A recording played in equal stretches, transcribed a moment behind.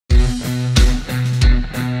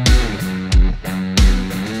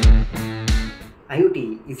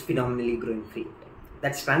IoT is phenomenally growing field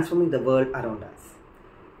that's transforming the world around us.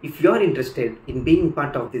 If you're interested in being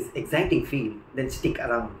part of this exciting field, then stick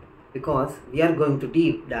around because we are going to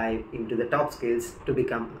deep dive into the top skills to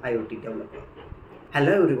become IoT developer.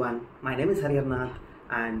 Hello everyone, my name is Hariharnath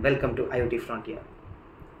and welcome to IoT Frontier.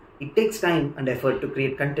 It takes time and effort to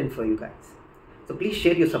create content for you guys. So please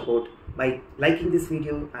share your support by liking this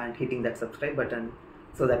video and hitting that subscribe button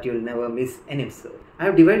so that you'll never miss an episode. I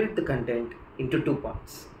have divided the content into two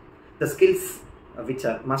parts. The skills which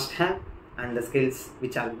are must have and the skills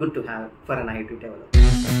which are good to have for an IoT developer.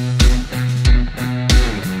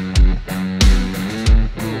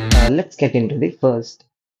 Let's get into the first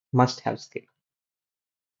must have skill.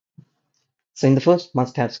 So in the first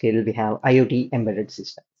must have skill, we have IoT Embedded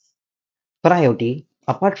Systems. For IoT,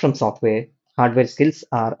 apart from software, hardware skills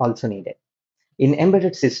are also needed. In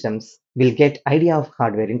embedded systems, we'll get idea of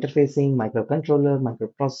hardware interfacing, microcontroller,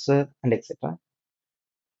 microprocessor, and etc.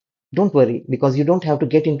 Don't worry, because you don't have to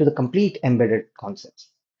get into the complete embedded concepts.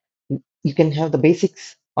 You can have the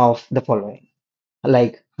basics of the following,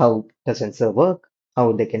 like how the sensor work,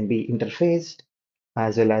 how they can be interfaced,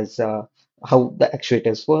 as well as how the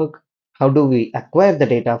actuators work, how do we acquire the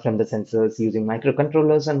data from the sensors using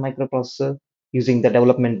microcontrollers and microprocessor, using the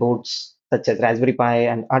development boards such as Raspberry Pi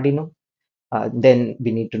and Arduino. Then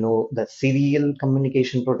we need to know the serial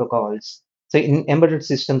communication protocols. So in embedded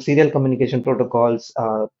systems, serial communication protocols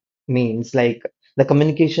means like the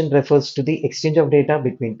communication refers to the exchange of data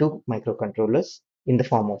between two microcontrollers in the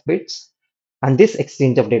form of bits. And this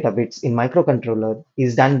exchange of data bits in microcontroller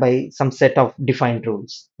is done by some set of defined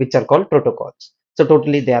rules, which are called protocols. So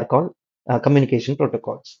totally they are called communication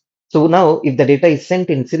protocols. So now if the data is sent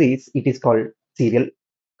in series, it is called serial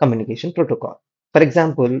communication protocol. For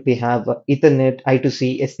example, we have Ethernet,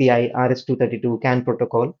 I2C, SPI, RS-232, CAN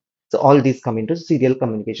protocol. So all these come into serial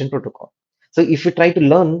communication protocol. So if you try to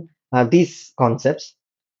learn these concepts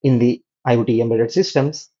in the IoT embedded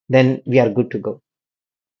systems, then we are good to go.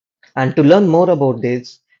 And to learn more about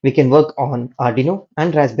this, we can work on Arduino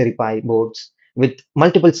and Raspberry Pi boards with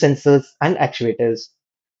multiple sensors and actuators.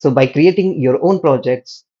 So by creating your own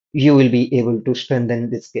projects, you will be able to strengthen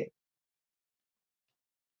this skill.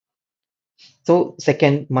 So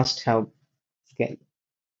second must have skill,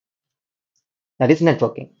 that is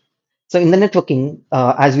networking. So in the networking,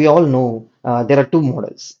 as we all know, there are two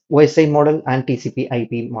models, OSI model and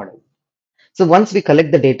TCP/IP model. So once we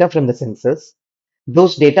collect the data from the sensors,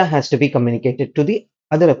 those data has to be communicated to the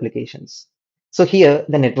other applications. So here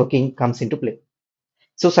the networking comes into play.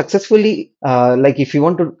 So successfully, like if you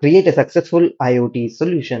want to create a successful IoT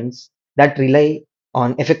solutions that rely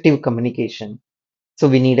on effective communication, so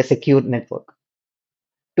we need a secure network.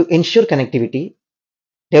 To ensure connectivity,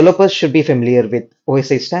 developers should be familiar with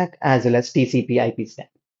OSI stack as well as TCP/IP stack,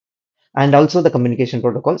 and also the communication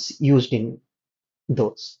protocols used in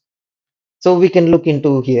those. So we can look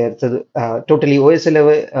into here. So totally OSI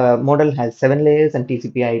level model has 7 layers and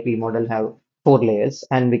TCP/IP model have 4 layers,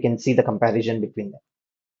 and we can see the comparison between them.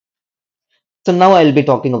 So now I'll be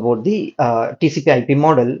talking about the TCP/IP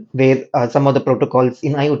model, where some of the protocols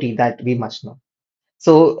in IoT that we must know.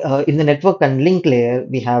 So in the network and link layer,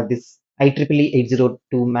 we have this IEEE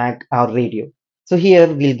 802 MAC or radio. So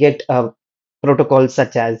here we'll get protocols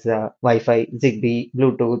such as Wi-Fi, Zigbee,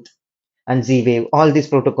 Bluetooth, and Z-Wave. All these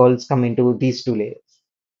protocols come into these 2 layers.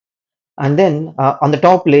 And then on the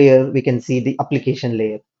top layer, we can see the application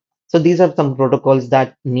layer. So these are some protocols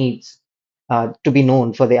that needs to be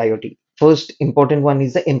known for the IoT. First important one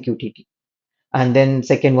is the MQTT. And then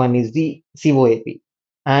second one is the COAP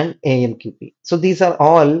and AMQP. So these are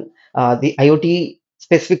all the IoT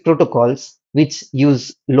specific protocols which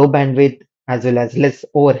use low bandwidth as well as less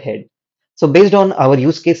overhead. So based on our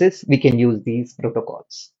use cases, we can use these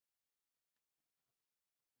protocols.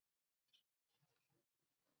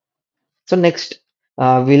 So next,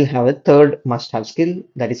 we'll have a third must-have skill,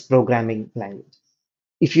 that is programming language.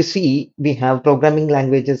 If you see, we have programming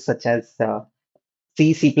languages such as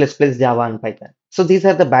C, C++, Java, and Python. So these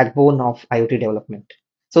are the backbone of IoT development.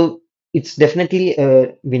 So it's definitely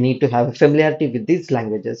we need to have familiarity with these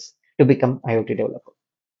languages to become IoT developer.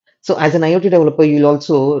 So as an IoT developer, you'll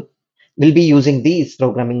also will be using these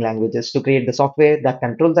programming languages to create the software that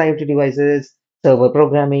controls IoT devices, server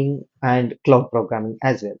programming, and cloud programming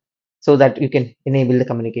as well, so that you can enable the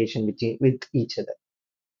communication with each other.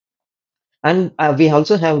 And we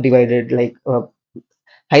also have divided like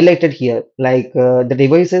highlighted here, like the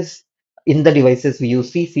devices. In the devices, we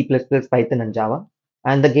use C, C++, Python, and Java.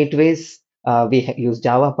 And the gateways, we use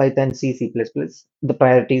Java, Python, C, C++. The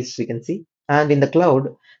priorities we can see. And in the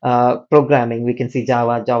cloud programming, we can see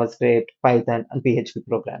Java, JavaScript, Python, and PHP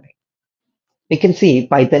programming. We can see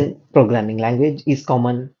Python programming language is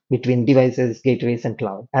common between devices, gateways, and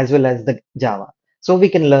cloud, as well as the Java. So we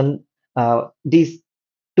can learn these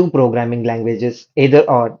two programming languages either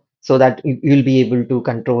or, so that you'll be able to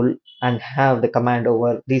control and have the command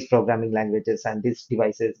over these programming languages and these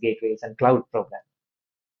devices, gateways, and cloud program.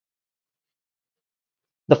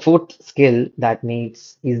 The fourth skill that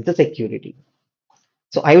needs is the security.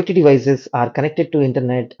 So IoT devices are connected to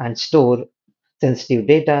internet and store sensitive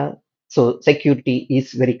data. So security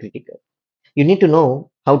is very critical. You need to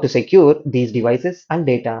know how to secure these devices and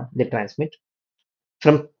data they transmit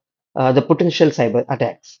from the potential cyber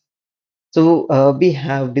attacks. So we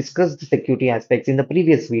have discussed the security aspects in the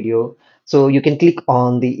previous video. So you can click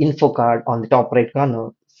on the info card on the top right corner.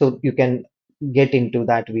 So you can get into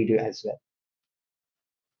that video as well.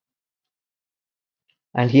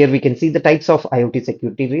 And here we can see the types of IoT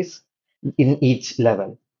security risks in each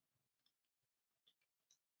level.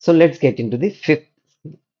 So let's get into the fifth.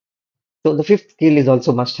 So the fifth skill is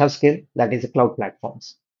also must have skill, that is the cloud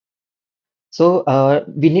platforms. So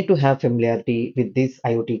we need to have familiarity with these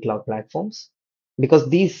IoT cloud platforms because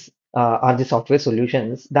these are the software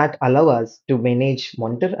solutions that allow us to manage,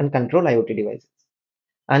 monitor, and control IoT devices.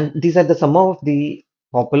 And these are the some of the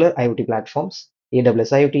popular IoT platforms: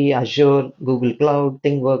 AWS IoT, Azure, Google Cloud,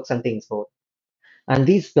 ThingWorks, and ThingsMore. And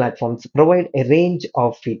these platforms provide a range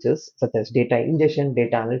of features such as data ingestion,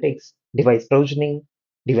 data analytics, device provisioning,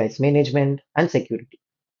 device management, and security,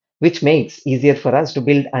 which makes easier for us to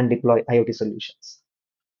build and deploy IoT solutions.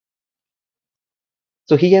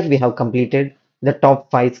 So here we have completed the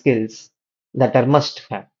top five skills that are must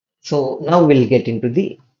have. So now we'll get into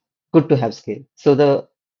the good to have skill. So the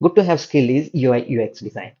good to have skill is UI UX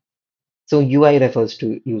design. So UI refers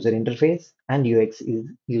to user interface and UX is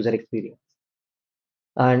user experience.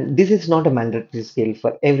 And this is not a mandatory skill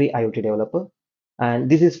for every IoT developer. And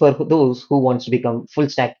this is for those who wants to become full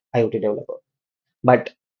stack IoT developer.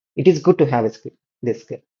 But it is good to have a skill, this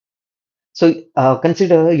skill. So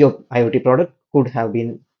consider your IoT product could have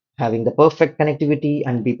been having the perfect connectivity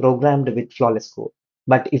and be programmed with flawless code.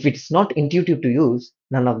 But if it's not intuitive to use,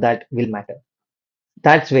 none of that will matter.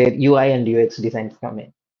 That's where UI and UX designs come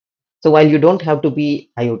in. So while you don't have to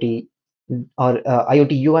be IoT or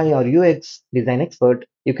IoT UI or UX design expert,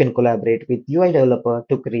 you can collaborate with UI developer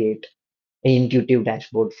to create an intuitive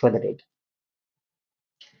dashboard for the data.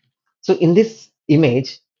 So in this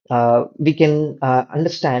image, we can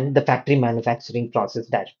understand the factory manufacturing process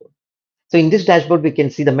dashboard. So in this dashboard, we can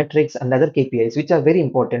see the metrics and other KPIs, which are very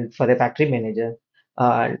important for a factory manager.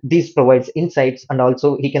 This provides insights, and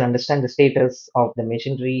also he can understand the status of the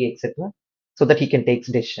machinery, etc., so that he can take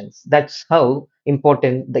decisions. That's how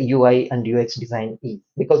important the UI and UX design is,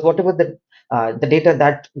 because whatever the data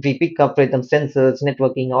that we pick up with them, sensors,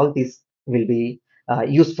 networking, all these will be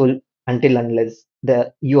useful until unless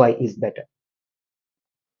the UI is better.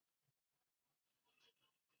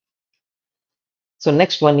 So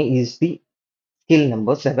next one is the skill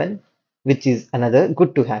number 7, which is another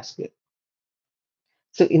good to have skill.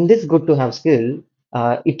 So in this good to have skill,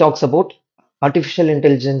 it talks about artificial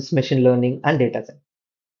intelligence, machine learning, and data science.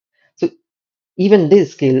 So even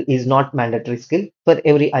this skill is not mandatory skill for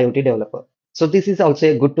every IoT developer. So this is also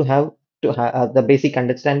a good to have the basic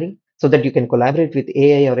understanding so that you can collaborate with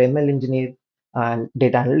AI or ML engineer and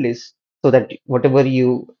data analysts so that whatever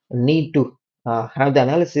you need to have the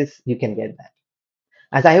analysis, you can get that.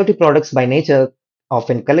 As IoT products by nature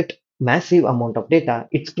often collect massive amount of data,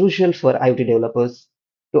 it's crucial for IoT developers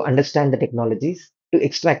to understand the technologies to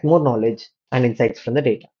extract more knowledge and insights from the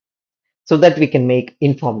data so that we can make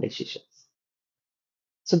informed decisions.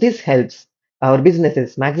 So this helps our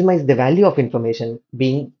businesses maximize the value of information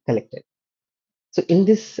being collected. So in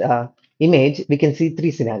this image, we can see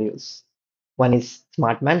three scenarios. One is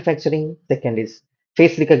smart manufacturing, second is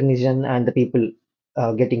face recognition and the people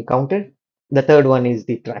getting counted. The third one is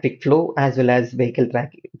the traffic flow as well as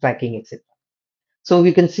tracking, etc. So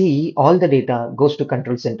we can see all the data goes to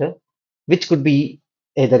control center, which could be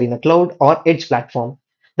either in a cloud or edge platform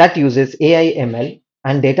that uses AI, ML,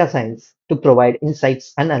 and data science to provide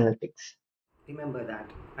insights and analytics. Remember that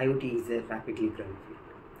IoT is a rapidly growing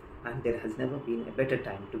field, and there has never been a better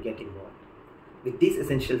time to get involved. With these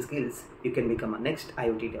essential skills, you can become a next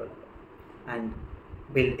IoT developer and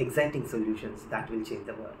build exciting solutions that will change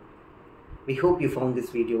the world. We hope you found this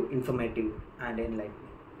video informative and enlightening.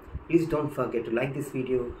 Please don't forget to like this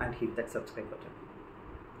video and hit that subscribe button.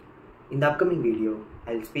 In the upcoming video,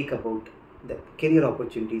 I'll speak about the career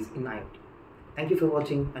opportunities in IoT. Thank you for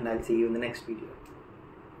watching, and I'll see you in the next video.